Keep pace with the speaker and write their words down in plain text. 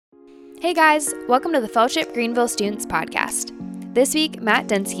Hey guys, welcome to the Fellowship Greenville Students Podcast. This week, Matt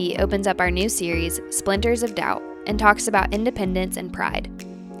Densky opens up our new series, Splinters of Doubt, and talks about independence and pride.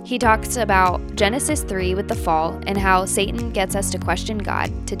 He talks about Genesis 3 with the fall and how Satan gets us to question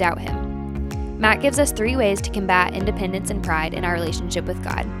God, to doubt him. Matt gives us 3 ways to combat independence and pride in our relationship with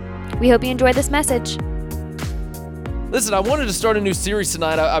God. We hope you enjoy this message. Listen, I wanted to start a new series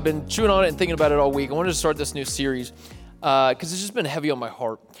tonight. I've been chewing on it and thinking about it all week. I wanted to start this new series because it's just been heavy on my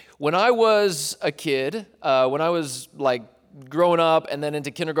heart. When I was a kid, when I was like growing up and then into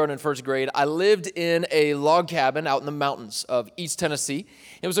kindergarten and first grade, I lived in a log cabin out in the mountains of East Tennessee.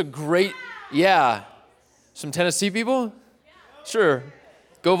 It was a great, some Tennessee people? Sure,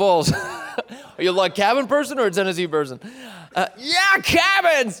 go Vols. Are you a log cabin person or a Tennessee person?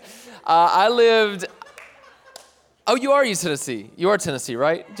 Cabins! I lived... Oh, you are East Tennessee. You are Tennessee,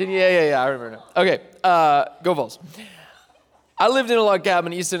 right? Yeah, I remember now. Okay, go Vols. I lived in a log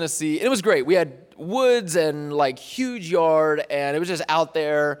cabin in East Tennessee, and it was great. We had woods and like huge yard, and it was just out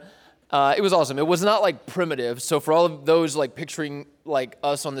there. It was awesome. It was not like primitive. So for all of those like picturing like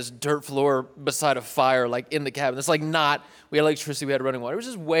us on this dirt floor beside a fire, like in the cabin, it's like not. We had electricity, we had running water. It was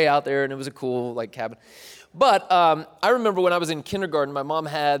just way out there, and it was a cool like cabin. But I remember when I was in kindergarten, my mom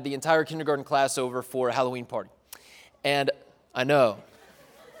had the entire kindergarten class over for a Halloween party. And I know,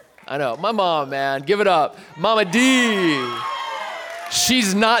 my mom, man, give it up. Mama D,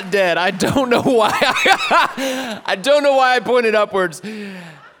 she's not dead. I don't know why. I don't know why I pointed upwards.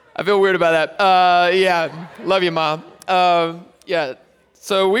 I feel weird about that. Love you, Mom.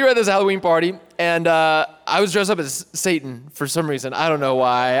 So we were at this Halloween party, and I was dressed up as Satan for some reason. I don't know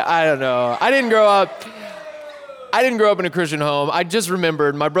why. I don't know. I didn't grow up in a Christian home. I just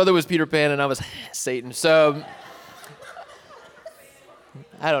remembered my brother was Peter Pan, and I was Satan. So...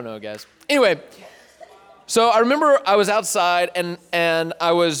 I don't know, guys. Anyway, so I remember I was outside and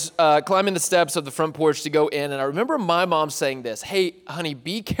I was climbing the steps of the front porch to go in, and I remember my mom saying this, "Hey, honey,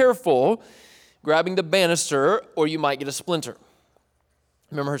 be careful grabbing the banister or you might get a splinter." I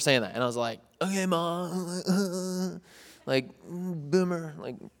remember her saying that, and I was like, "Okay, Mom," like, boomer,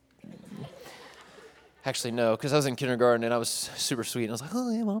 like. Actually, no, because I was in kindergarten and I was super sweet, and I was like, "Oh,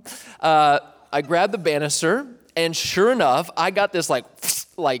 yeah, Mom." I grabbed the banister, and sure enough, I got this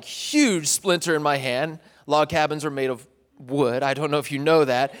like huge splinter in my hand. Log cabins are made of wood. I don't know if you know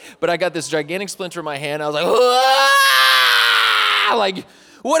that, but I got this gigantic splinter in my hand. I was like, "Ah!" Like,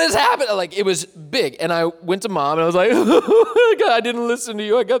 what has happened? Like, it was big. And I went to Mom, and I was like, "God, I didn't listen to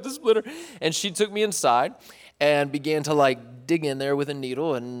you. I got the splinter." And she took me inside and began to like dig in there with a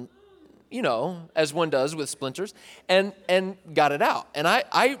needle and, you know, as one does with splinters, and got it out. And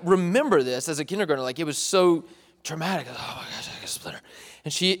I remember this as a kindergartner, like it was so traumatic. Oh my gosh, I got a splinter.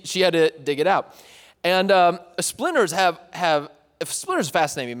 And she had to dig it out. And splinters splinters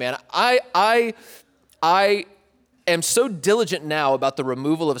fascinate me, man. I am so diligent now about the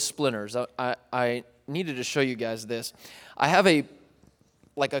removal of splinters. I needed to show you guys this. I have a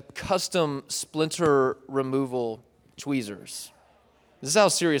custom splinter removal tweezers. This is how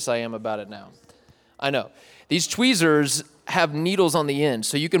serious I am about it now. I know. These tweezers have needles on the end,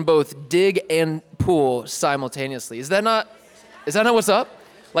 so you can both dig and pull simultaneously. Is that not what's up?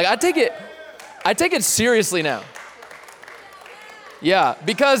 Like, I take it seriously now. Yeah,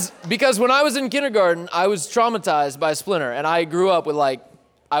 because when I was in kindergarten, I was traumatized by a splinter, and I grew up with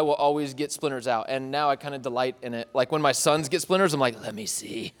I will always get splinters out, and now I kind of delight in it. Like when my sons get splinters, I'm like, let me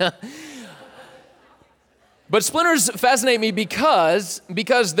see. But splinters fascinate me because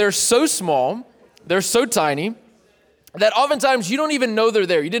they're so small, they're so tiny, that oftentimes you don't even know they're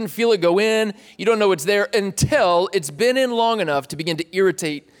there. You didn't feel it go in. You don't know it's there until it's been in long enough to begin to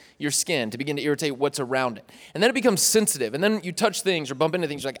irritate your skin, to begin to irritate what's around it. And then it becomes sensitive. And then you touch things or bump into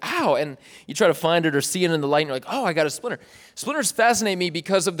things, you're like, ow, and you try to find it or see it in the light, and you're like, oh, I got a splinter. Splinters fascinate me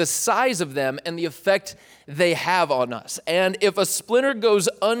because of the size of them and the effect they have on us. And if a splinter goes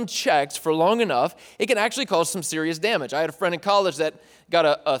unchecked for long enough, it can actually cause some serious damage. I had a friend in college that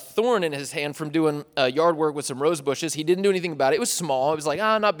got a thorn in his hand from doing yard work with some rose bushes. He didn't do anything about it. It was small. It was like,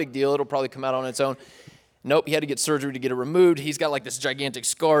 not big deal. It'll probably come out on its own. Nope, he had to get surgery to get it removed. He's got like this gigantic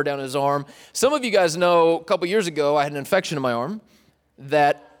scar down his arm. Some of you guys know a couple years ago I had an infection in my arm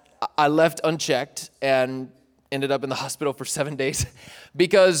that I left unchecked and ended up in the hospital for 7 days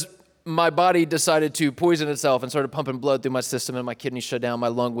because my body decided to poison itself and started pumping blood through my system, and my kidneys shut down, my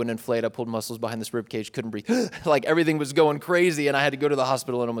lung went inflate, I pulled muscles behind this rib cage, couldn't breathe. Like everything was going crazy, and I had to go to the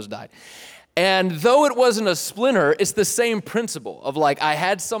hospital and almost died. And though it wasn't a splinter, it's the same principle of like I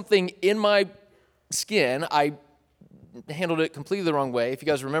had something in my skin, I handled it completely the wrong way. If you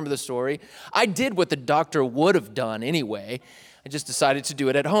guys remember the story, I did what the doctor would have done anyway, I just decided to do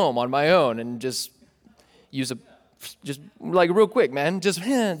it at home on my own and just like real quick, man, just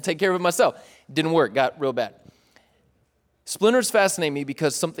take care of it myself. Didn't work, got real bad. Splinters fascinate me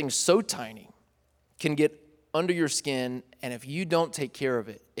because something so tiny can get under your skin, and if you don't take care of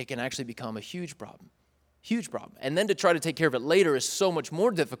it, it can actually become a huge problem. Huge problem. And then to try to take care of it later is so much more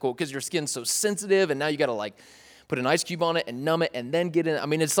difficult because your skin's so sensitive, and now you got to like put an ice cube on it and numb it and then get in. I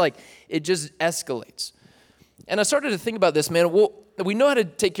mean, it's like, it just escalates. And I started to think about this, man. Well, we know how to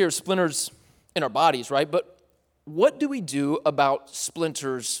take care of splinters in our bodies, right? But what do we do about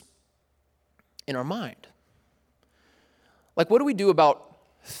splinters in our mind? Like, what do we do about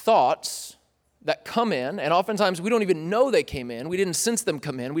thoughts that come in, and oftentimes we don't even know they came in. We didn't sense them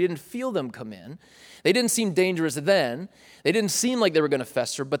come in. We didn't feel them come in. They didn't seem dangerous then. They didn't seem like they were going to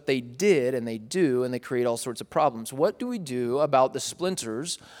fester, but they did, and they do, and they create all sorts of problems. What do we do about the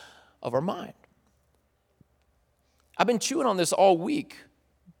splinters of our mind? I've been chewing on this all week,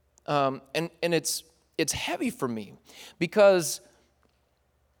 and it's heavy for me because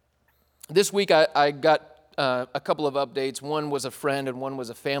this week I got a couple of updates. One was a friend and one was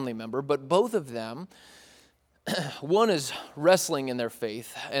a family member, but both of them, one is wrestling in their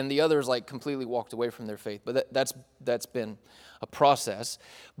faith and the other is like completely walked away from their faith. But that's been a process.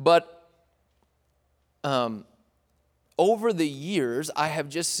 But over the years, I have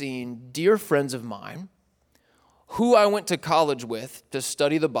just seen dear friends of mine who I went to college with to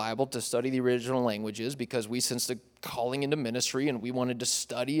study the Bible, to study the original languages, because we sensed a calling into ministry and we wanted to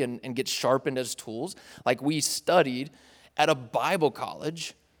study and get sharpened as tools. Like, we studied at a Bible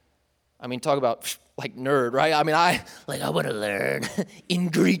college. I mean, talk about like nerd, right? I mean, I want to learn in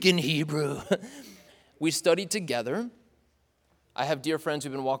Greek and Hebrew. We studied together. I have dear friends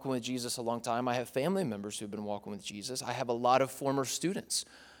who've been walking with Jesus a long time. I have family members who've been walking with Jesus. I have a lot of former students,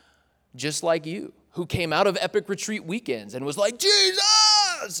 just like you, who came out of Epic Retreat weekends and was like,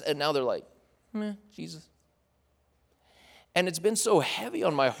 Jesus! And now they're like, Jesus. And it's been so heavy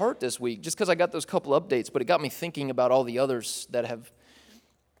on my heart this week, just because I got those couple updates, but it got me thinking about all the others that have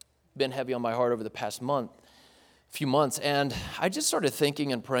been heavy on my heart over the past few months. And I just started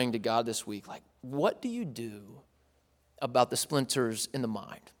thinking and praying to God this week, like, what do you do about the splinters in the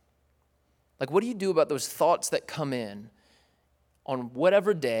mind? Like, what do you do about those thoughts that come in on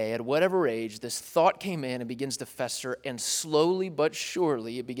whatever day, at whatever age, this thought came in and begins to fester, and slowly but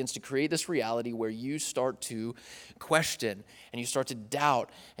surely it begins to create this reality where you start to question and you start to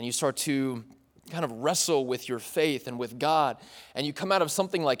doubt and you start to kind of wrestle with your faith and with God, and you come out of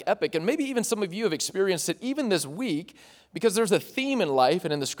something like Epic, and maybe even some of you have experienced it even this week, because there's a theme in life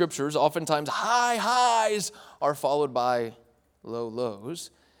and in the scriptures. Oftentimes high highs are followed by low lows.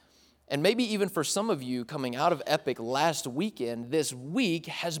 And maybe even for some of you coming out of Epic last weekend, this week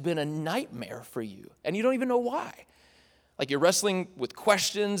has been a nightmare for you, and you don't even know why. Like, you're wrestling with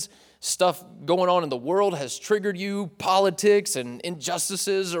questions, stuff going on in the world has triggered you, politics and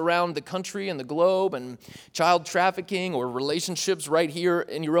injustices around the country and the globe, and child trafficking, or relationships right here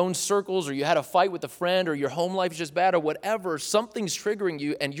in your own circles, or you had a fight with a friend, or your home life is just bad, or whatever. Something's triggering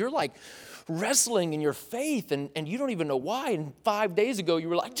you, and you're like wrestling in your faith, and you don't even know why. And 5 days ago, you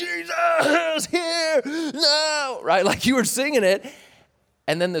were like, Jesus, here, now, right? Like, you were singing it.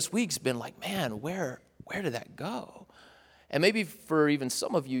 And then this week's been like, man, where did that go? And maybe for even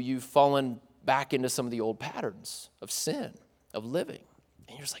some of you, you've fallen back into some of the old patterns of sin, of living.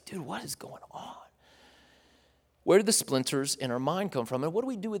 And you're just like, dude, what is going on? Where did the splinters in our mind come from? And what do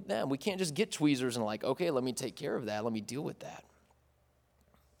we do with them? We can't just get tweezers and like, okay, let me take care of that. Let me deal with that.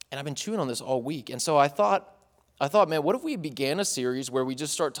 And I've been chewing on this all week. And so I thought, man, what if we began a series where we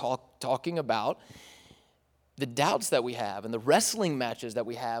just start talking about the doubts that we have and the wrestling matches that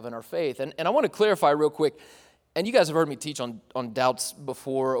we have in our faith? And I want to clarify real quick, and you guys have heard me teach on doubts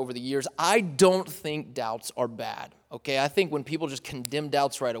before over the years. I don't think doubts are bad, okay? I think when people just condemn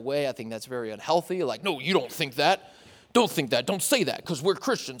doubts right away, I think that's very unhealthy. Like, no, you don't think that. Don't think that. Don't say that, because we're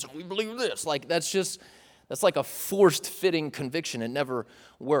Christians and we believe this. Like, that's like a forced fitting conviction. It never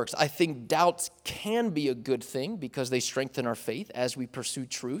works. I think doubts can be a good thing because they strengthen our faith as we pursue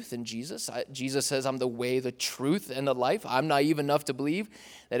truth in Jesus. Jesus says, I'm the way, the truth, and the life. I'm naive enough to believe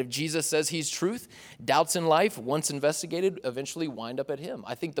that if Jesus says he's truth, doubts in life, once investigated, eventually wind up at him.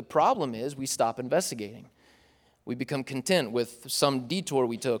 I think the problem is we stop investigating. We become content with some detour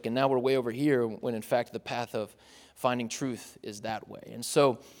we took, and now we're way over here, when in fact the path of finding truth is that way. And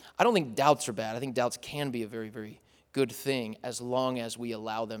so I don't think doubts are bad. I think doubts can be a very, very good thing as long as we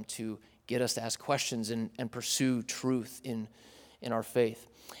allow them to get us to ask questions and pursue truth in our faith.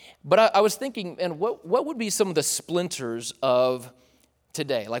 But I was thinking, and what would be some of the splinters of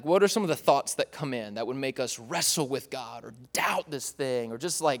today? Like, what are some of the thoughts that come in that would make us wrestle with God or doubt this thing or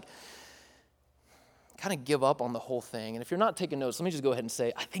just like kind of give up on the whole thing? And if you're not taking notes, let me just go ahead and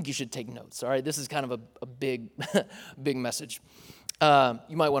say, I think you should take notes, all right? This is kind of a big, big message.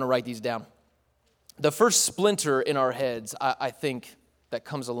 You might want to write these down. The first splinter in our heads, I think, that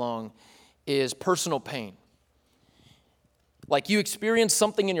comes along is personal pain. Like you experienced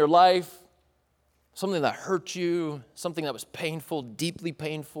something in your life, something that hurt you, something that was painful, deeply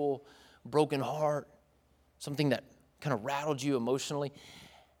painful, broken heart, something that kind of rattled you emotionally.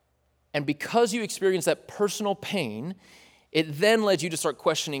 And because you experienced that personal pain, it then led you to start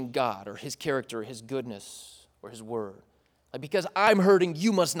questioning God or his character, his goodness, or his word. Like, because I'm hurting,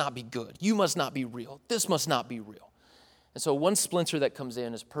 you must not be good. You must not be real. This must not be real. And so one splinter that comes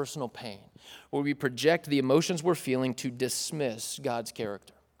in is personal pain, where we project the emotions we're feeling to dismiss God's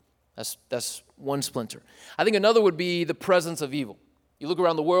character. That's one splinter. I think another would be the presence of evil. You look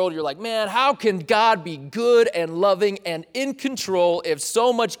around the world, you're like, man, how can God be good and loving and in control if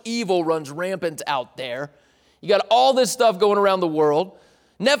so much evil runs rampant out there? You got all this stuff going around the world.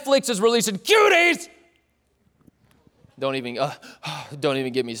 Netflix is releasing cuties. Don't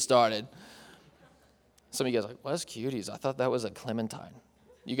even get me started. Some of you guys are like, what's cuties? I thought that was a clementine.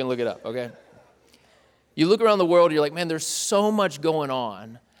 You can look it up, okay? You look around the world, you're like, man, there's so much going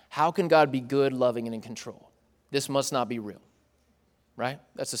on. How can God be good, loving, and in control? This must not be real, right?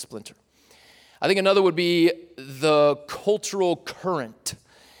 That's a splinter. I think another would be the cultural current.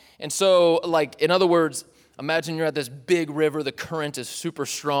 And so, like, in other words, imagine you're at this big river, the current is super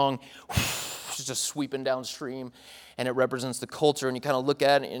strong, it's just sweeping downstream, and it represents the culture, and you kind of look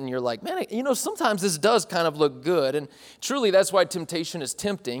at it, and you're like, man, sometimes this does kind of look good, and truly that's why temptation is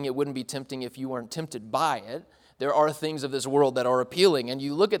tempting. It wouldn't be tempting if you weren't tempted by it. There are things of this world that are appealing, and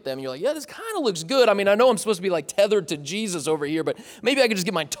you look at them, and you're like, yeah, this kind of looks good. I mean, I know I'm supposed to be like tethered to Jesus over here, but maybe I could just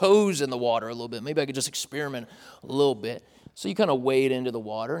get my toes in the water a little bit. Maybe I could just experiment a little bit. So you kind of wade into the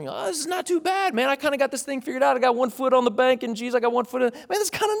water, and you're like, oh, this is not too bad, man. I kind of got this thing figured out. I got 1 foot on the bank, and geez, I got 1 foot in. Man,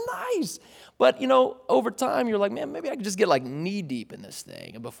 that's kind of nice. But, over time, you're like, man, maybe I could just get like knee deep in this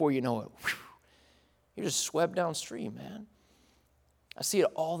thing. And before you know it, you're just swept downstream, man. I see it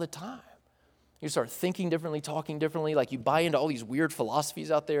all the time. You start thinking differently, talking differently, like you buy into all these weird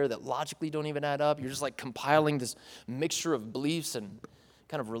philosophies out there that logically don't even add up. You're just like compiling this mixture of beliefs and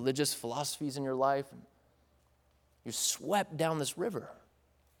kind of religious philosophies in your life. You're swept down this river.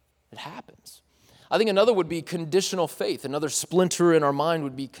 It happens. I think another would be conditional faith. Another splinter in our mind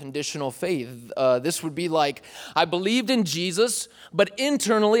would be conditional faith. This would be like, I believed in Jesus, but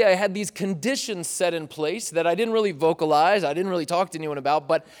internally I had these conditions set in place that I didn't really vocalize, I didn't really talk to anyone about,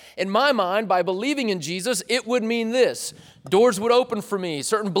 but in my mind, by believing in Jesus, it would mean this. Doors would open for me,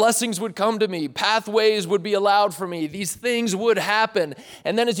 certain blessings would come to me, pathways would be allowed for me, these things would happen.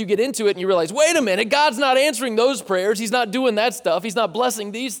 And then as you get into it and you realize, wait a minute, God's not answering those prayers, He's not doing that stuff, He's not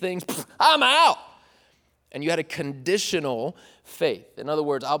blessing these things, I'm out. And you had a conditional faith. In other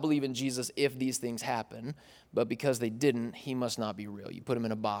words, I'll believe in Jesus if these things happen, but because they didn't, He must not be real. You put Him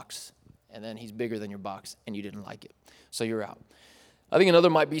in a box, and then He's bigger than your box, and you didn't like it. So you're out. I think another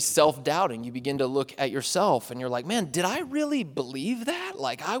might be self-doubting. You begin to look at yourself, and you're like, man, did I really believe that?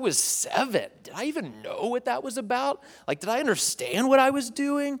 Like, I was 7. Did I even know what that was about? Like, did I understand what I was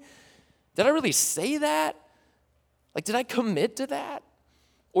doing? Did I really say that? Like, did I commit to that?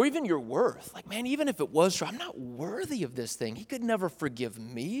 Or even your worth. Like, man, even if it was true, I'm not worthy of this thing. He could never forgive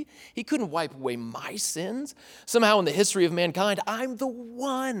me. He couldn't wipe away my sins. Somehow in the history of mankind, I'm the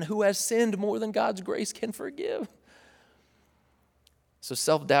one who has sinned more than God's grace can forgive. So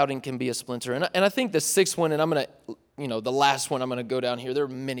self-doubting can be a splinter. And I think the sixth one, and I'm going to, the last one I'm going to go down here. There are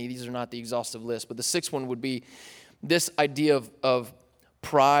many. These are not the exhaustive list. But the sixth one would be this idea of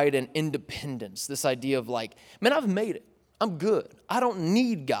pride and independence. This idea of like, man, I've made it. I'm good. I don't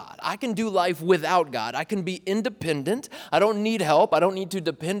need God. I can do life without God. I can be independent. I don't need help. I don't need to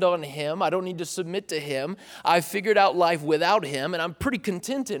depend on Him. I don't need to submit to Him. I figured out life without Him, and I'm pretty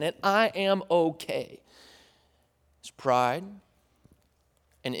content in it. I am okay. It's pride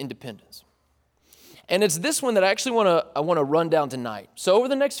and independence. And it's this one that I actually want to run down tonight. So over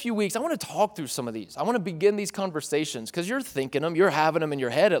the next few weeks, I want to talk through some of these. I want to begin these conversations because you're thinking them. You're having them in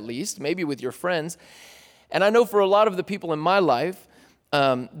your head at least, maybe with your friends. And I know for a lot of the people in my life,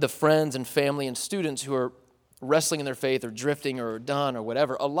 the friends and family and students who are wrestling in their faith or drifting or done or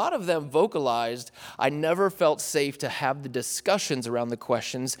whatever, a lot of them vocalized, I never felt safe to have the discussions around the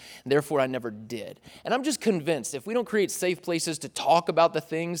questions, and therefore I never did. And I'm just convinced if we don't create safe places to talk about the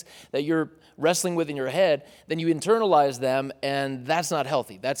things that you're wrestling with in your head, then you internalize them, and that's not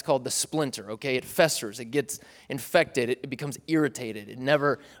healthy. That's called the splinter, okay? It festers, it gets infected, it becomes irritated, it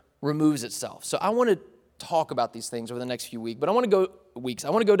never removes itself. So I want to talk about these things over the next few weeks, but I want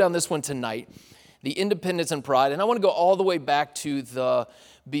to go down this one tonight, the independence and pride, and I want to go all the way back to the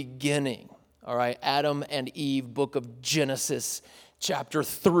beginning, all right? Adam and Eve, book of Genesis, chapter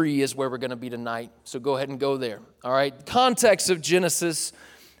 3 is where we're going to be tonight, so go ahead and go there, all right? Context of Genesis,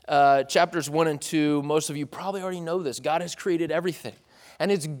 chapters 1 and 2, most of you probably already know this. God has created everything,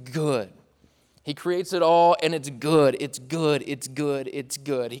 and it's good. He creates it all, and it's good, it's good, it's good, it's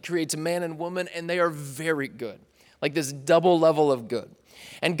good. He creates a man and woman, and they are very good, like this double level of good.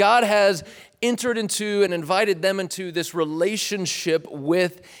 And God has entered into and invited them into this relationship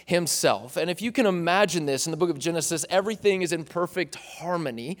with himself. And if you can imagine this, in the book of Genesis, everything is in perfect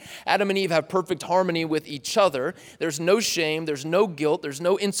harmony. Adam and Eve have perfect harmony with each other. There's no shame, there's no guilt, there's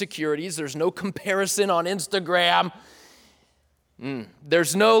no insecurities, there's no comparison on Instagram.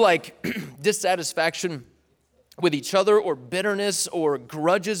 There's no dissatisfaction with each other or bitterness or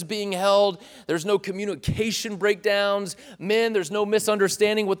grudges being held. There's no communication breakdowns. Men, there's no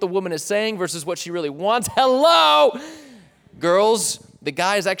misunderstanding what the woman is saying versus what she really wants. Hello! Girls, the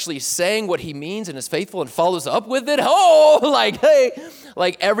guy is actually saying what he means and is faithful and follows up with it.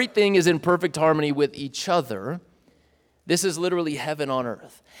 Everything is in perfect harmony with each other. This is literally heaven on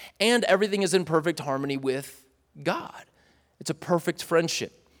earth. And everything is in perfect harmony with God. It's a perfect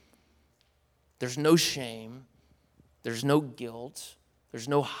friendship. There's no shame. There's no guilt. There's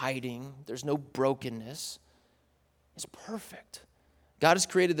no hiding. There's no brokenness. It's perfect. God has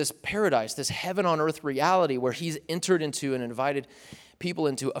created this paradise, this heaven on earth reality where he's entered into and invited people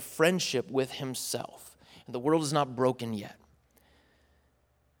into a friendship with himself. And the world is not broken yet.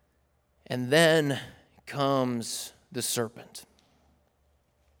 And then comes the serpent.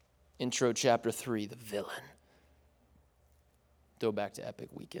 Intro chapter 3, the villain. Throw back to Epic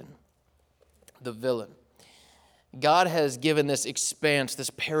Weekend. The villain. God has given this expanse, this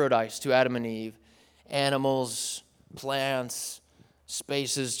paradise to Adam and Eve. Animals, plants,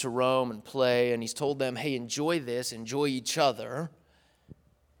 spaces to roam and play. And he's told them, hey, enjoy this, enjoy each other.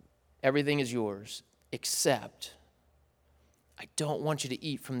 Everything is yours, except I don't want you to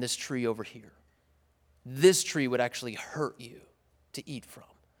eat from this tree over here. This tree would actually hurt you to eat from.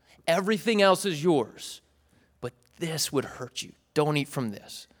 Everything else is yours, but this would hurt you. Don't eat from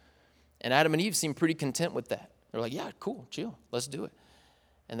this. And Adam and Eve seemed pretty content with that. They're like, yeah, cool, chill, let's do it.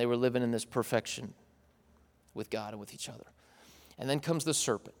 And they were living in this perfection with God and with each other. And then comes the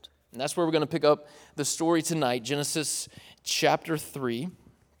serpent. And that's where we're going to pick up the story tonight, Genesis chapter 3.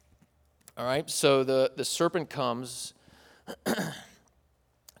 All right, so the serpent comes,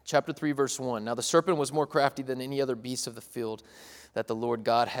 chapter 3, verse 1. Now the serpent was more crafty than any other beast of the field that the Lord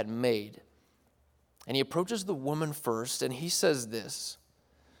God had made. And he approaches the woman first, and he says this,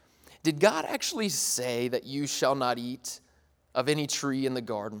 did God actually say that you shall not eat of any tree in the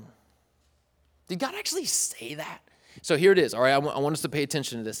garden? Did God actually say that? So here it is, all right? I want us to pay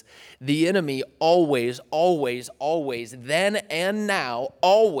attention to this. The enemy always, then and now,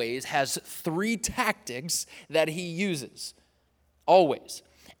 always has 3 tactics that he uses. Always.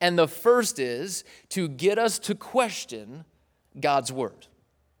 And the first is to get us to question God's word.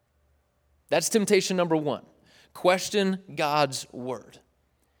 That's temptation number 1. Question God's word.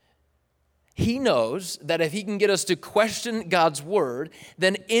 He knows that if he can get us to question God's word,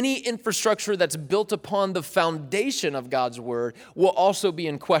 then any infrastructure that's built upon the foundation of God's word will also be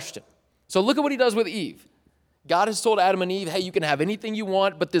in question. So look at what he does with Eve. God has told Adam and Eve, hey, you can have anything you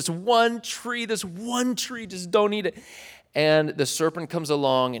want, but this one tree, just don't eat it. And the serpent comes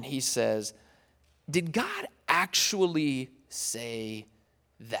along and he says, did God actually say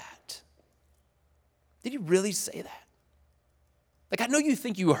that? Did he really say that? I know you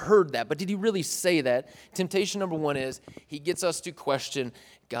think you heard that, but did he really say that? Temptation number 1 is he gets us to question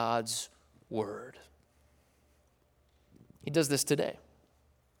God's word. He does this today.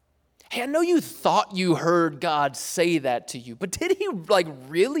 Hey, I know you thought you heard God say that to you, but did he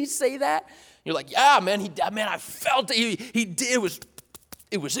really say that? You're like, yeah, man, I felt it. He did.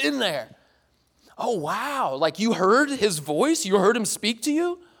 It was in there. Oh, wow. You heard his voice? You heard him speak to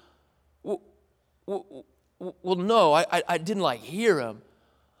you? Well, no, I didn't hear him.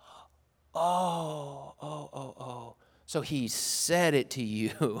 Oh. So he said it to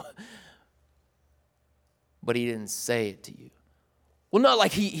you, but he didn't say it to you. Well,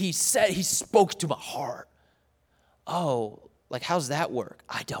 not he spoke to my heart. Oh, like how's that work?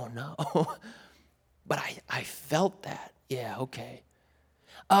 I don't know. But I felt that. Yeah, okay.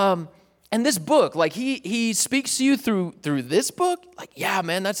 And this book, like he speaks to you through this book. Like, yeah,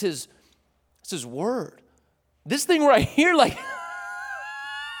 man, that's his word. This thing right here, like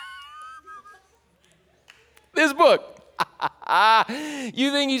this book.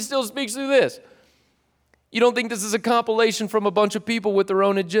 You think he still speaks through this? You don't think this is a compilation from a bunch of people with their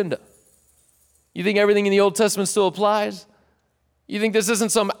own agenda? You think everything in the Old Testament still applies? You think this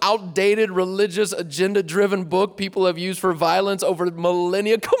isn't some outdated, religious, agenda-driven book people have used for violence over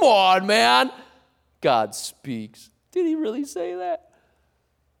millennia? Come on, man. God speaks. Did he really say that?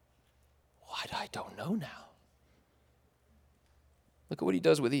 What? I don't know now. Look at what he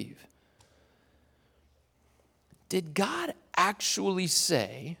does with Eve. Did God actually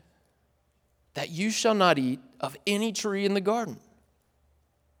say that you shall not eat of any tree in the garden?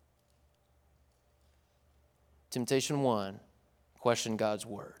 Temptation 1, question God's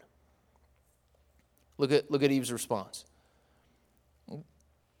word. Look at Eve's response.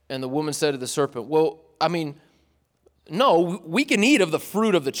 And the woman said to the serpent, well, I mean, no, we can eat of the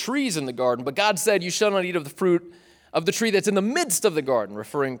fruit of the trees in the garden, but God said you shall not eat of the fruit of the tree that's in the midst of the garden,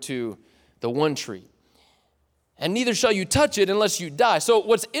 referring to the one tree. And neither shall you touch it unless you die. So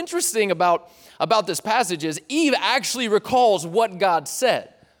what's interesting about this passage is Eve actually recalls what God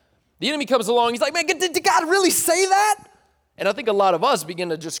said. The enemy comes along, he's like, man, did God really say that? And I think a lot of us begin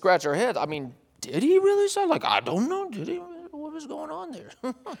to just scratch our heads. I mean, did he really say? Like, I don't know. Did he? What was going on there?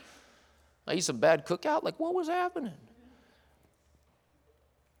 I eat some bad cookout? Like, what was happening?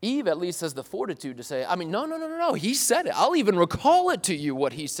 Eve at least has the fortitude to say, I mean, no. He said it. I'll even recall it to you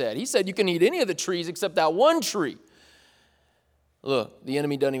what he said. He said you can eat any of the trees except that one tree. Look, the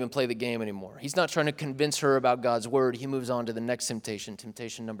enemy doesn't even play the game anymore. He's not trying to convince her about God's word. He moves on to the next temptation,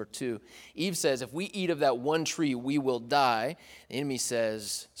 temptation number 2. Eve says, if we eat of that one tree, we will die. The enemy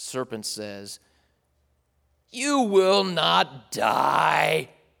says, serpent says, you will not die.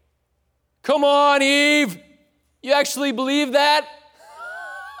 Come on, Eve. You actually believe that?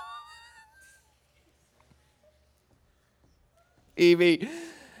 Evie,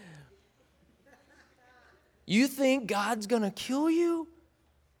 you think God's going to kill you?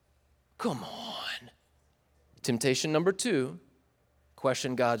 Come on. Temptation number 2,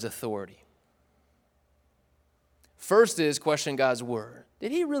 question God's authority. First is question God's word.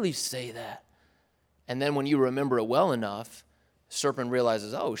 Did he really say that? And then when you remember it well enough, serpent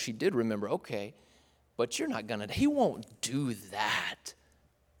realizes, oh, she did remember. Okay, but you're not going to, he won't do that.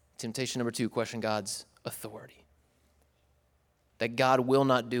 Temptation number 2, question God's authority. That God will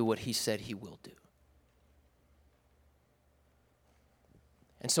not do what he said he will do.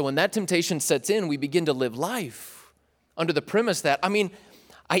 And so when that temptation sets in, we begin to live life under the premise that, I mean,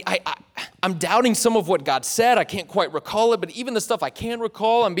 I'm doubting some of what God said. I can't quite recall it, but even the stuff I can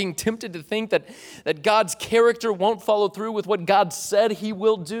recall, I'm being tempted to think that God's character won't follow through with what God said he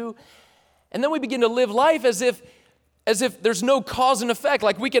will do. And then we begin to live life as if there's no cause and effect,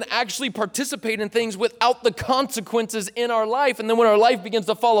 like we can actually participate in things without the consequences in our life. And then when our life begins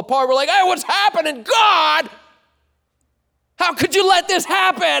to fall apart, we're like, hey, what's happening? God, how could you let this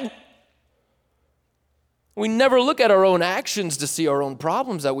happen? We never look at our own actions to see our own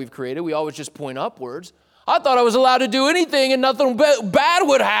problems that we've created. We always just point upwards. I thought I was allowed to do anything and nothing bad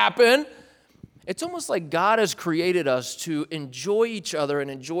would happen. It's almost like God has created us to enjoy each other and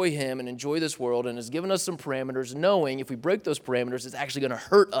enjoy him and enjoy this world and has given us some parameters, knowing if we break those parameters, it's actually going to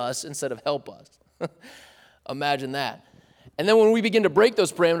hurt us instead of help us. Imagine that. And then when we begin to break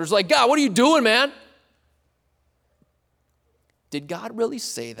those parameters, like, God, what are you doing, man? Did God really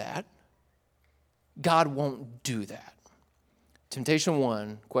say that? God won't do that. Temptation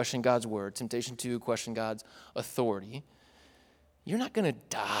 1, question God's word. Temptation 2, question God's authority. You're not going to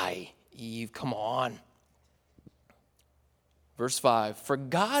die, Eve, come on. Verse 5, for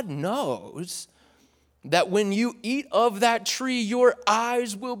God knows that when you eat of that tree, your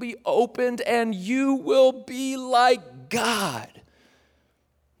eyes will be opened and you will be like God,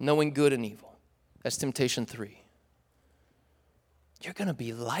 knowing good and evil. That's temptation 3. You're going to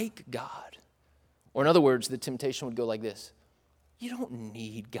be like God. Or in other words, the temptation would go like this. You don't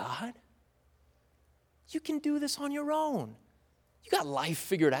need God. You can do this on your own. You got life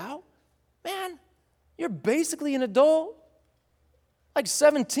figured out. Man, you're basically an adult. Like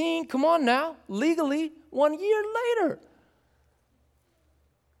 17, come on now, legally, 1 year later.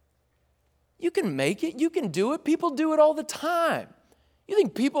 You can make it, you can do it. People do it all the time. You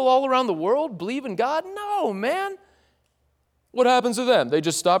think people all around the world believe in God? No, man. What happens to them? They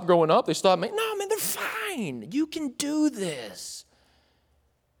just stop growing up? They stop making? No, man, they're fine. You can do this.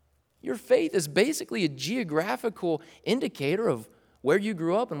 Your faith is basically a geographical indicator of where you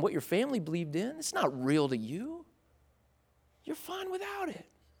grew up and what your family believed in. It's not real to you. You're fine without it.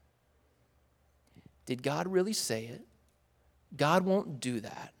 Did God really say it? God won't do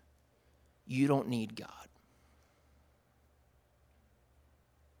that. You don't need God.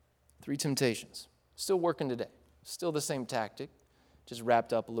 3 temptations. Still working today. Still the same tactic, just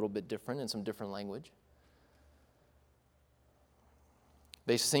wrapped up a little bit different in some different language.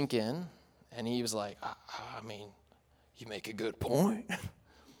 They sink in, and he was like, I mean, you make a good point.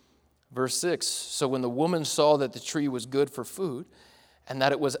 Verse 6, so when the woman saw that the tree was good for food, and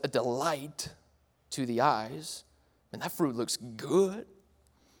that it was a delight to the eyes, and that fruit looks good,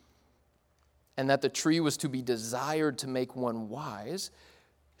 and that the tree was to be desired to make one wise,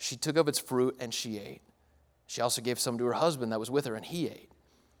 she took of its fruit and she ate. She also gave some to her husband that was with her, and he ate.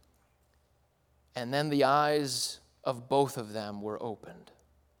 And then the eyes of both of them were opened,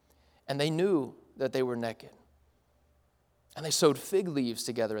 and they knew that they were naked. And they sewed fig leaves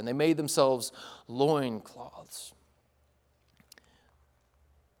together, and they made themselves loincloths.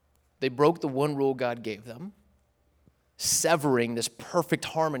 They broke the one rule God gave them, severing this perfect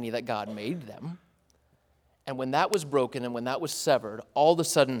harmony that God made them. And when that was broken and when that was severed, all of a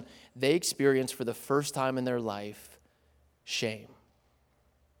sudden they experienced for the first time in their life shame,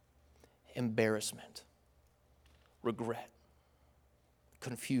 embarrassment, regret,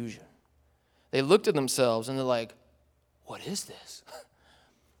 confusion. They looked at themselves and they're like, what is this?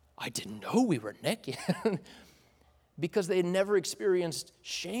 I didn't know we were naked. Because they had never experienced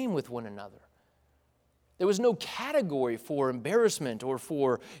shame with one another. There was no category for embarrassment or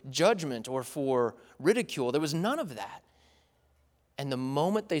for judgment or for ridicule. There was none of that. And the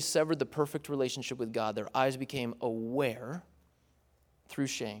moment they severed the perfect relationship with God, their eyes became aware through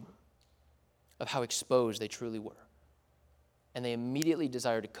shame of how exposed they truly were. And they immediately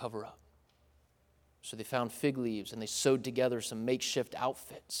desired to cover up. So they found fig leaves and they sewed together some makeshift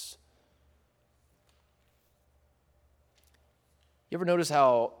outfits. You ever notice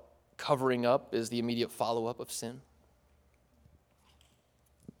how covering up is the immediate follow-up of sin?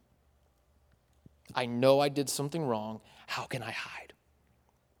 I know I did something wrong. How can I hide?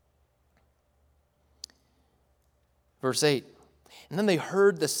 Verse 8, and then they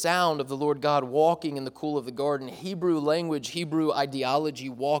heard the sound of the Lord God walking in the cool of the garden. Hebrew language, Hebrew ideology,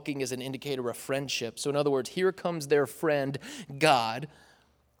 walking is an indicator of friendship. So in other words, here comes their friend God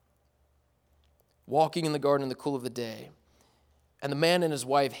walking in the garden in the cool of the day. And the man and his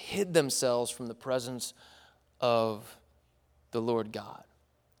wife hid themselves from the presence of the Lord God.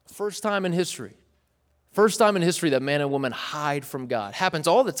 First time in history that man and woman hide from God. Happens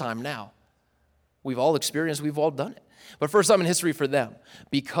all the time now. We've all experienced, we've all done it. But first time in history for them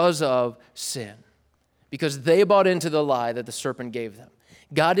because of sin. Because they bought into the lie that the serpent gave them.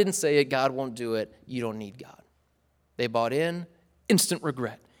 God didn't say it, God won't do it, you don't need God. They bought in, instant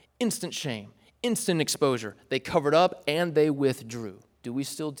regret, instant shame. Instant exposure. They covered up and they withdrew. Do we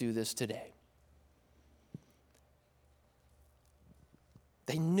still do this today?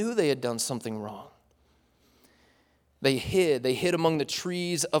 They knew they had done something wrong. They hid among the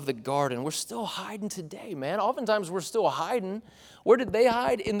trees of the garden. We're still hiding today, man. Oftentimes we're still hiding. Where did they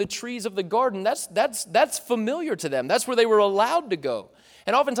hide? In the trees of the garden. That's familiar to them. That's where they were allowed to go.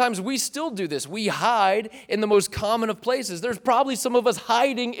 And oftentimes we still do this. We hide in the most common of places. There's probably some of us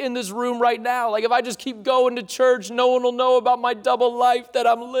hiding in this room right now. Like if I just keep going to church, no one will know about my double life that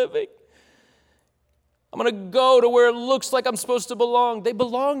I'm living. I'm going to go to where it looks like I'm supposed to belong. They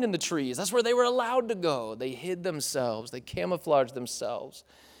belonged in the trees. That's where they were allowed to go. They hid themselves. They camouflaged themselves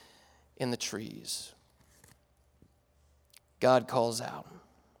in the trees. God calls out.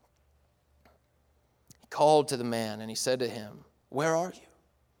 He called to the man and he said to him, where are you?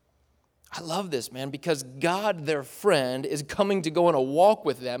 I love this, man, because God, their friend, is coming to go on a walk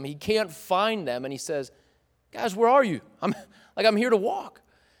with them. He can't find them, and he says, guys, where are you? I'm here to walk.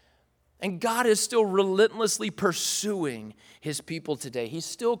 And God is still relentlessly pursuing his people today. He's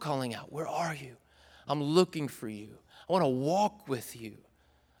still calling out, where are you? I'm looking for you. I want to walk with you.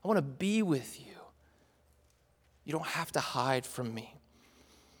 I want to be with you. You don't have to hide from me.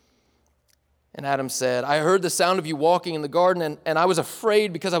 And Adam said, I heard the sound of you walking in the garden, and I was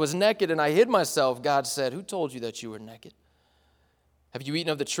afraid because I was naked, and I hid myself. God said, who told you that you were naked? Have you eaten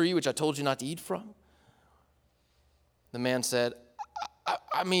of the tree which I told you not to eat from? The man said,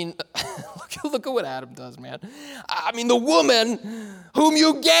 I mean, look at what Adam does, man. I mean, the woman whom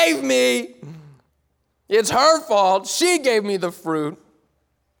you gave me, it's her fault. She gave me the fruit.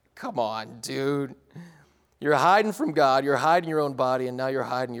 Come on, dude. You're hiding from God, you're hiding your own body, and now you're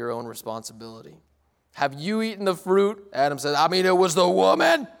hiding your own responsibility. Have you eaten the fruit? Adam said, I mean, it was the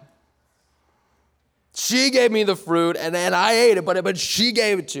woman. She gave me the fruit, and then I ate it, but she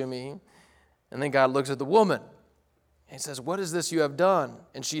gave it to me. And then God looks at the woman. And he says, what is this you have done?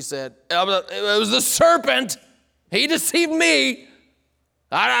 And she said, it was the serpent. He deceived me.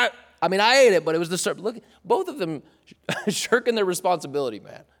 I ate it, but it was the serpent. Look, both of them shirking their responsibility,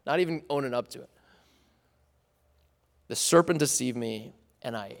 man. Not even owning up to it. The serpent deceived me,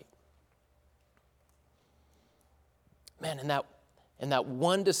 and I ate. Man, in that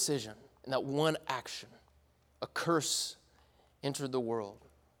one decision, in that one action, a curse entered the world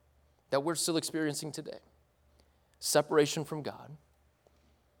that we're still experiencing today. Separation from God,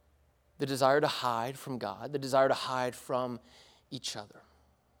 the desire to hide from God, the desire to hide from each other.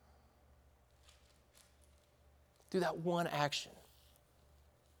 Through that one action.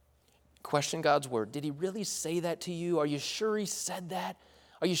 Question God's word. Did he really say that to you? Are you sure he said that?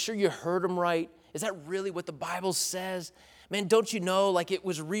 Are you sure you heard him right? Is that really what the Bible says? Man, don't you know, like it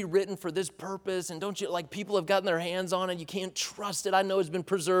was rewritten for this purpose, and don't you, like people have gotten their hands on it, you can't trust it. I know it's been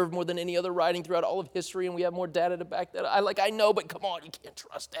preserved more than any other writing throughout all of history, and we have more data to back that up. I know, but come on, you can't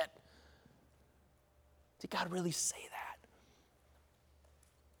trust it. Did God really say that?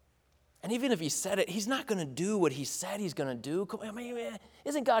 And even if he said it, he's not going to do what he said he's going to do. I mean,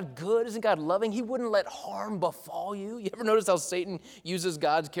 isn't God good? Isn't God loving? He wouldn't let harm befall you. You ever notice how Satan uses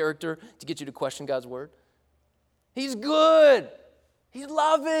God's character to get you to question God's word? He's good. He's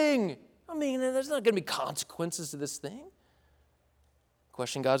loving. I mean, there's not going to be consequences to this thing.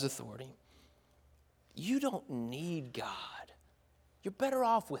 Question God's authority. You don't need God. You're better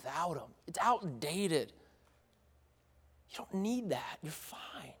off without him. It's outdated. You don't need that. You're fine.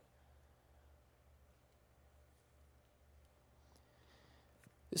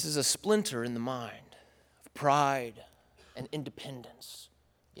 This is a splinter in the mind of pride and independence.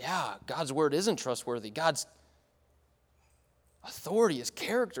 Yeah, God's word isn't trustworthy. God's authority, his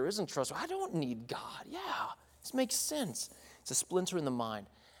character isn't trustworthy. I don't need God. Yeah, this makes sense. It's a splinter in the mind.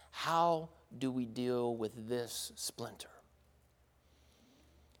 How do we deal with this splinter?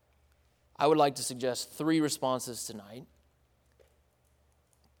 I would like to suggest 3 responses tonight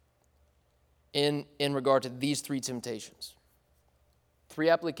in regard to these 3 temptations. 3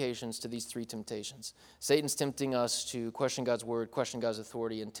 applications to these 3 temptations. Satan's tempting us to question God's word, question God's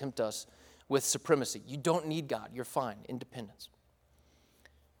authority, and tempt us with supremacy. You don't need God. You're fine. Independence.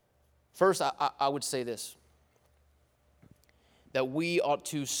 First, I would say this, that we ought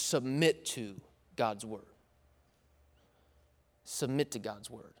to submit to God's word. Submit to God's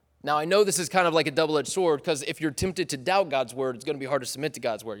word. Now, I know this is kind of like a double-edged sword, because if you're tempted to doubt God's word, it's going to be hard to submit to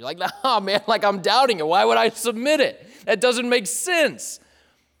God's word. You're like, nah, man, like I'm doubting it. Why would I submit it? That doesn't make sense.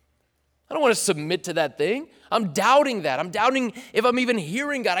 I don't want to submit to that thing. I'm doubting that. I'm doubting if I'm even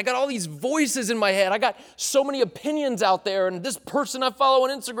hearing God. I got all these voices in my head. I got so many opinions out there, and this person I follow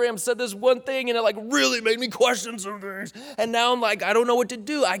on Instagram said this one thing, and it like really made me question some things. And now I'm like, I don't know what to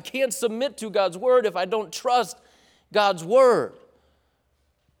do. I can't submit to God's word if I don't trust God's word.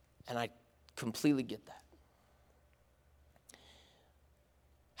 And I completely get that.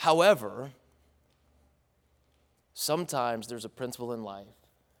 However, sometimes there's a principle in life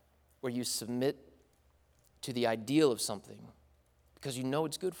where you submit to the ideal of something because you know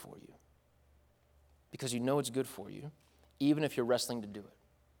it's good for you. Because you know it's good for you, even if you're wrestling to do it.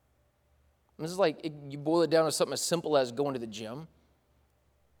 And this is like, you boil it down to something as simple as going to the gym.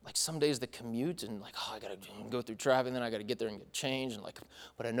 Like some days the commute and like, I got to go through traffic, and then I got to get there and get changed. And like,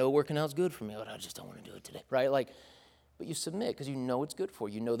 but I know working out's good for me, but I just don't want to do it today, right? Like, but you submit because you know it's good for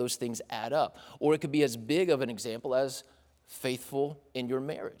you. You know those things add up. Or it could be as big of an example as faithful in your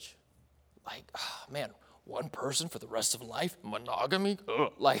marriage. Like, man, one person for the rest of life, monogamy?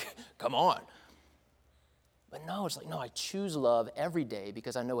 Ugh. Like, come on. But no, it's like, no, I choose love every day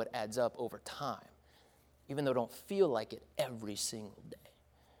because I know it adds up over time, even though I don't feel like it every single day.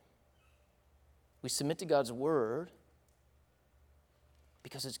 We submit to God's word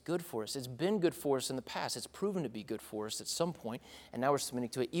because it's good for us. It's been good for us in the past. It's proven to be good for us at some point, and now we're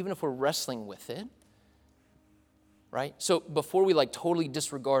submitting to it, even if we're wrestling with it, right? So before we like totally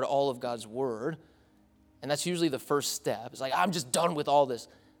disregard all of God's word, and that's usually the first step, it's like, I'm just done with all this.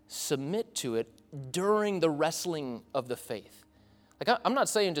 Submit to it during the wrestling of the faith. Like, I'm not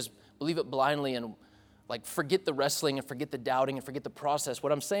saying just believe it blindly and like forget the wrestling and forget the doubting and forget the process.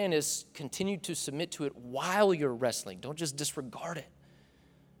 What I'm saying is continue to submit to it while you're wrestling. Don't just disregard it.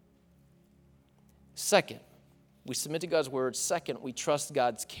 Second, we submit to God's word. Second, we trust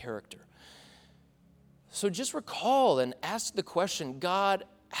God's character. So just recall and ask the question, God,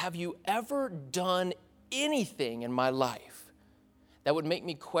 have you ever done anything in my life that would make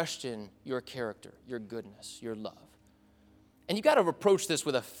me question your character, your goodness, your love? And you got to approach this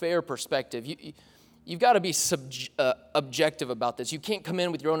with a fair perspective. you've got to be objective about this. You can't come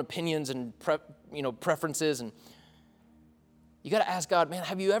in with your own opinions and preferences, and you got to ask God, man,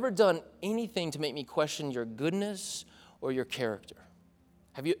 have you ever done anything to make me question your goodness or your character?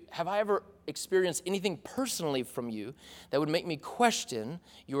 Have I ever experienced anything personally from you that would make me question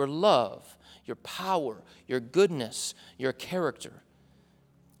your love, your power, your goodness, your character?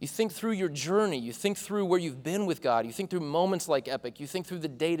 You think through your journey. You think through where you've been with God. You think through moments like Epic. You think through the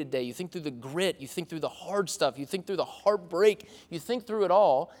day-to-day. You think through the grit. You think through the hard stuff. You think through the heartbreak. You think through it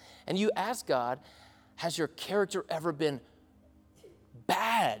all, and you ask God, has your character ever been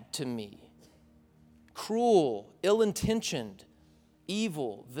bad to me? Cruel, ill-intentioned,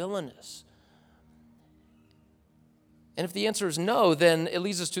 evil, villainous? And if the answer is no, then it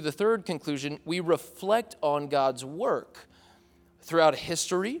leads us to the third conclusion. We reflect on God's work throughout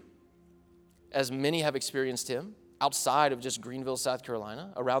history, as many have experienced him, outside of just Greenville, South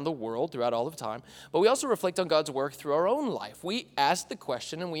Carolina, around the world, throughout all of time. But we also reflect on God's work through our own life. We ask the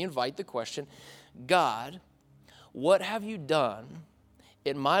question and we invite the question, God, what have you done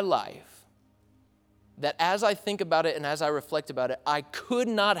in my life that as I think about it and as I reflect about it, I could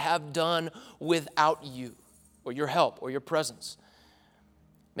not have done without you or your help or your presence?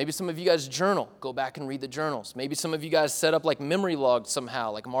 Maybe some of you guys journal. Go back and read the journals. Maybe some of you guys set up like memory logs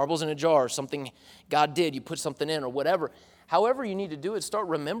somehow, like marbles in a jar, or something God did, you put something in or whatever. However you need to do it, start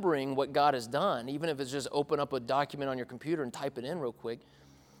remembering what God has done, even if it's just open up a document on your computer and type it in real quick.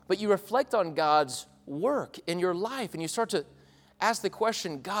 But you reflect on God's work in your life, and you start to ask the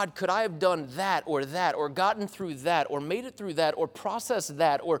question, God, could I have done that, or gotten through that, or made it through that, or processed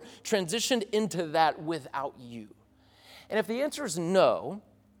that, or transitioned into that without you? And if the answer is no,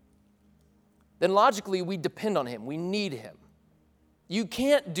 then logically we depend on him. We need him. You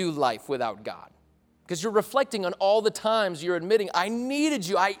can't do life without God because you're reflecting on all the times you're admitting, I needed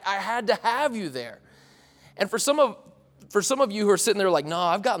you. I had to have you there. And for some of you who are sitting there like, no,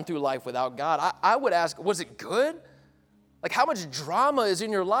 I've gotten through life without God, I would ask, was it good? Like, how much drama is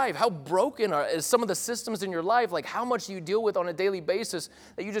in your life? How broken is some of the systems in your life? Like, how much do you deal with on a daily basis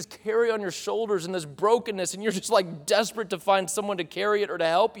that you just carry on your shoulders in this brokenness, and you're just like desperate to find someone to carry it or to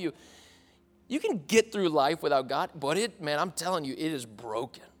help you? You can get through life without God, but I'm telling you, it is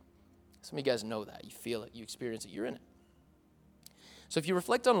broken. Some of you guys know that. You feel it. You experience it. You're in it. So if you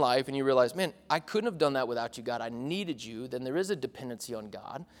reflect on life and you realize, man, I couldn't have done that without you, God. I needed you. Then there is a dependency on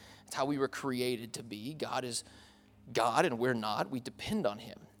God. It's how we were created to be. God is God and we're not. We depend on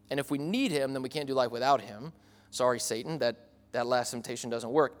him. And if we need him, then we can't do life without him. Sorry, Satan, that last temptation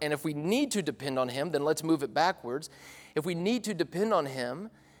doesn't work. And if we need to depend on him, then let's move it backwards. If we need to depend on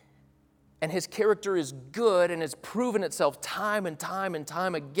him, and his character is good and has proven itself time and time and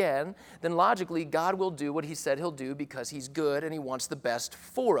time again, then logically God will do what he said he'll do because he's good and he wants the best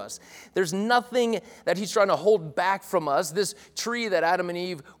for us. There's nothing that he's trying to hold back from us. This tree that Adam and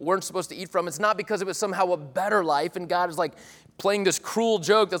Eve weren't supposed to eat from, it's not because it was somehow a better life, and God is like playing this cruel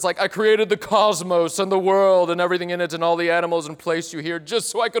joke that's like, I created the cosmos and the world and everything in it and all the animals and placed you here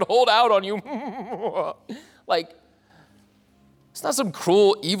just so I could hold out on you. Like, it's not some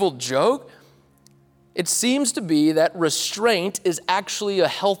cruel, evil joke. It seems to be that restraint is actually a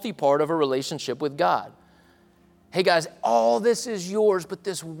healthy part of a relationship with God. Hey guys, all this is yours, but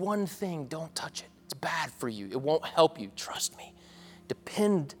this one thing, don't touch it. It's bad for you. It won't help you. Trust me.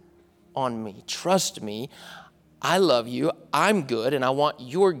 Depend on me. Trust me. I love you. I'm good, and I want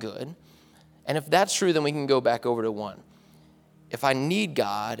your good. And if that's true, then we can go back over to 1. If I need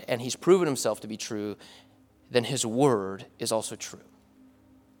God and he's proven himself to be true, then his word is also true.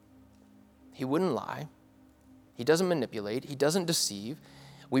 He wouldn't lie. He doesn't manipulate. He doesn't deceive.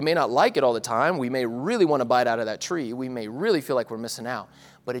 We may not like it all the time. We may really want to bite out of that tree. We may really feel like we're missing out.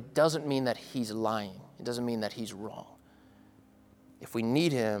 But it doesn't mean that he's lying. It doesn't mean that he's wrong. If we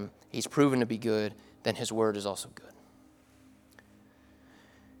need him, he's proven to be good, then his word is also good.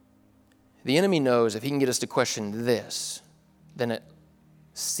 The enemy knows if he can get us to question this, then it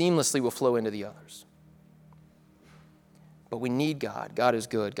seamlessly will flow into the others. But we need God. God is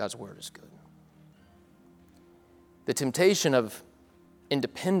good. God's word is good. The temptation of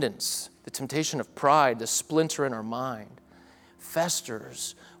independence, the temptation of pride, the splinter in our mind,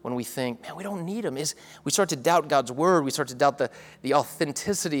 festers when we think, man, we don't need him. We start to doubt God's word. We start to doubt the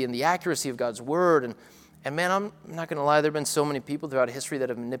authenticity and the accuracy of God's word. And man, I'm not going to lie, there have been so many people throughout history that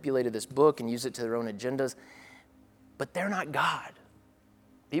have manipulated this book and used it to their own agendas, but they're not God.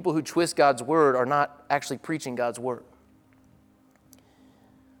 People who twist God's word are not actually preaching God's word.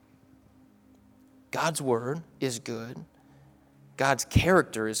 God's word is good. God's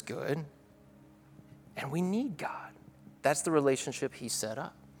character is good. And we need God. That's the relationship he set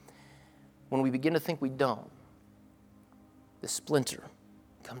up. when we begin to think we don't, the splinter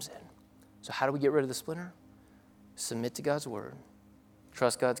comes in. So how do we get rid of the splinter? Submit to God's word,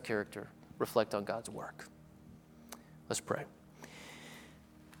 trust God's character, reflect on God's work. Let's pray.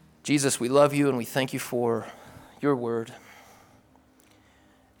 Jesus, we love you and we thank you for your word.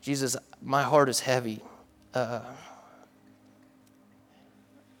 Jesus, my heart is heavy.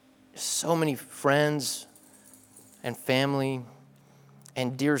 So many friends and family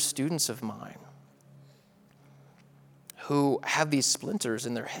and dear students of mine who have these splinters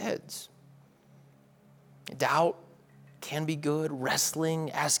in their heads. Doubt can be good. Wrestling,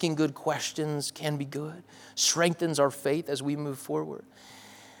 asking good questions can be good. Strengthens our faith as we move forward.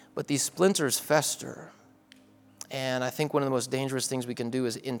 But these splinters fester. And I think one of the most dangerous things we can do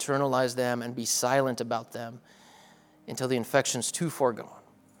is internalize them and be silent about them until the infection's too far gone.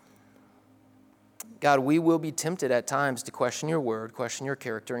 God, we will be tempted at times to question your word, question your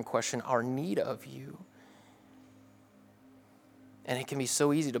character, and question our need of you. And it can be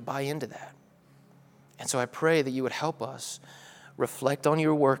so easy to buy into that. And so I pray that you would help us reflect on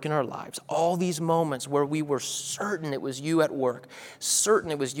your work in our lives. All these moments where we were certain it was you at work, certain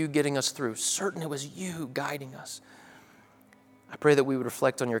it was you getting us through, certain it was you guiding us. I pray that we would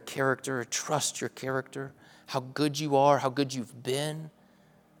reflect on your character, trust your character, how good you are, how good you've been.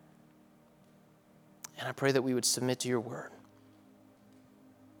 And I pray that we would submit to your word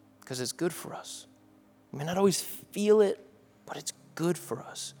because it's good for us. We may not always feel it, but it's good for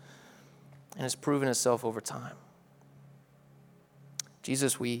us. And it's proven itself over time.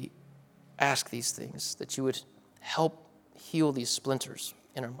 Jesus, we ask these things, that you would help heal these splinters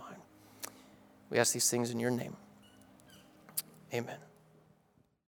in our mind. We ask these things in your name. Amen.